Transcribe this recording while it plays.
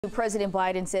President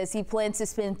Biden says he plans to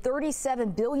spend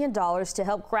 $37 billion to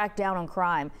help crack down on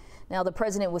crime. Now, the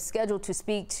president was scheduled to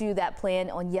speak to that plan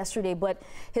on yesterday, but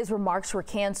his remarks were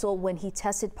canceled when he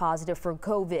tested positive for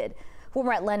COVID.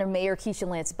 Former Atlanta Mayor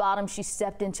Keisha Bottoms, she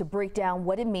stepped in to break down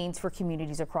what it means for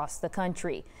communities across the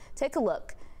country. Take a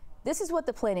look. This is what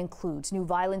the plan includes: new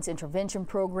violence intervention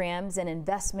programs, and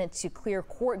investment to clear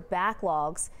court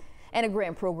backlogs, and a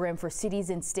grant program for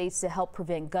cities and states to help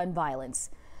prevent gun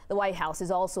violence. The White House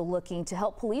is also looking to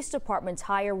help police departments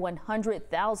hire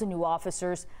 100,000 new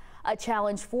officers, a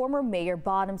challenge former Mayor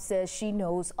Bottoms says she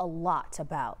knows a lot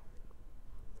about.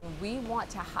 We want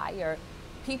to hire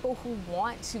people who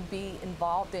want to be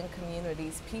involved in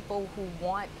communities, people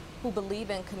who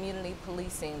believe in community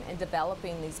policing and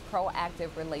developing these proactive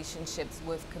relationships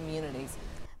with communities.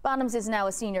 Bottoms is now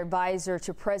a senior advisor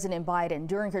to President Biden.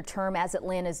 During her term as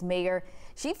Atlanta's mayor,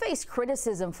 she faced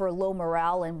criticism for low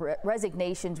morale and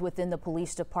resignations within the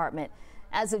police department.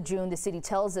 As of June, the city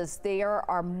tells us there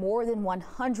are more than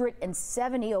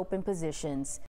 170 open positions.